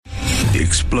The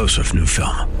explosive new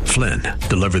film, Flynn,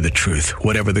 Deliver the Truth,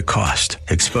 Whatever the Cost,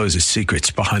 exposes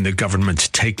secrets behind the government's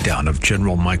takedown of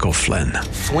General Michael Flynn.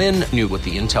 Flynn knew what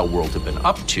the intel world had been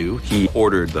up to. He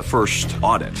ordered the first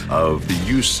audit of the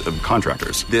use of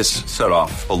contractors. This set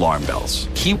off alarm bells.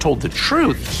 He told the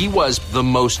truth. He was the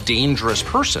most dangerous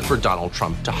person for Donald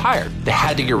Trump to hire. They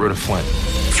had to get rid of Flynn.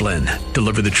 Flynn,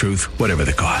 Deliver the Truth, Whatever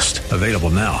the Cost. Available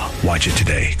now. Watch it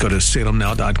today. Go to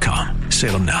salemnow.com.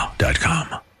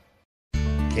 salemnow.com.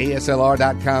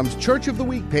 KSLR.com's Church of the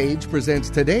Week page presents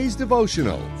today's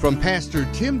devotional from Pastor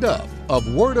Tim Duff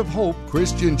of Word of Hope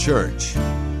Christian Church.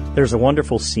 There's a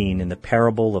wonderful scene in the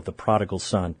parable of the prodigal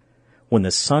son when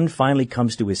the son finally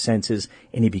comes to his senses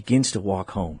and he begins to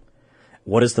walk home.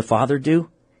 What does the father do?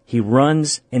 He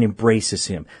runs and embraces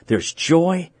him. There's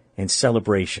joy and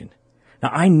celebration.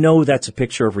 Now, I know that's a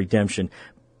picture of redemption.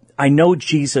 I know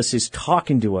Jesus is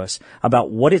talking to us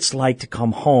about what it's like to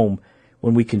come home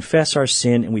when we confess our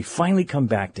sin and we finally come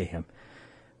back to Him.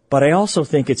 But I also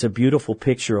think it's a beautiful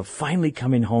picture of finally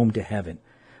coming home to heaven.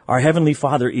 Our Heavenly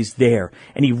Father is there,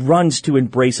 and He runs to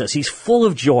embrace us. He's full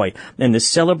of joy, and the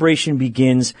celebration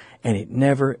begins, and it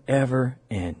never, ever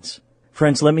ends.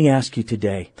 Friends, let me ask you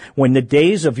today, when the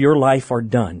days of your life are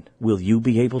done, will you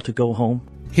be able to go home?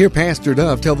 Hear Pastor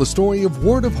Duff tell the story of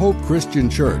Word of Hope Christian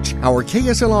Church, our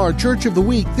KSLR Church of the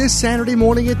Week, this Saturday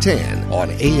morning at 10 on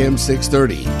AM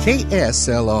 630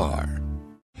 KSLR.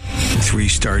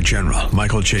 Three-star General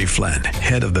Michael J. Flynn,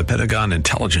 head of the Pentagon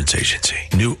Intelligence Agency,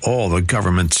 knew all the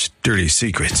government's dirty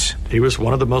secrets. He was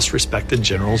one of the most respected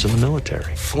generals in the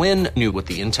military. Flynn knew what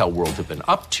the intel world had been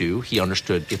up to. He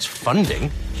understood its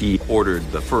funding. He ordered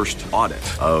the first audit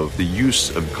of the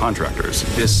use of contractors.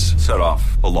 This set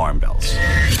off alarm bells.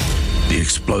 The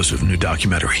explosive new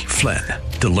documentary, Flynn,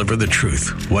 Deliver the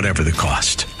Truth, Whatever the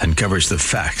Cost, uncovers the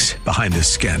facts behind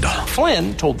this scandal.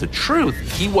 Flynn told the truth.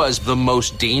 He was the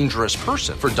most dangerous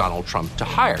person for Donald Trump to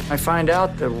hire. I find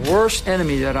out the worst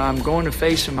enemy that I'm going to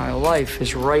face in my life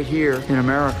is right here in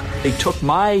America. They took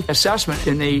my assessment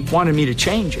and they wanted me to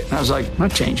change it. And I was like, I'm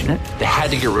not changing it. They had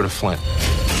to get rid of Flynn.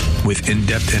 With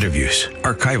in-depth interviews,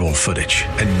 archival footage,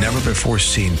 and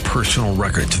never-before-seen personal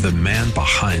records of the man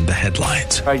behind the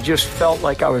headlines. I just felt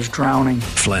like I was drowning.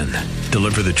 Flynn,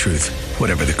 Deliver the Truth,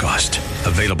 Whatever the Cost.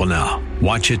 Available now.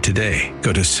 Watch it today.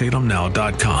 Go to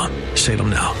salemnow.com.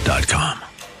 salemnow.com.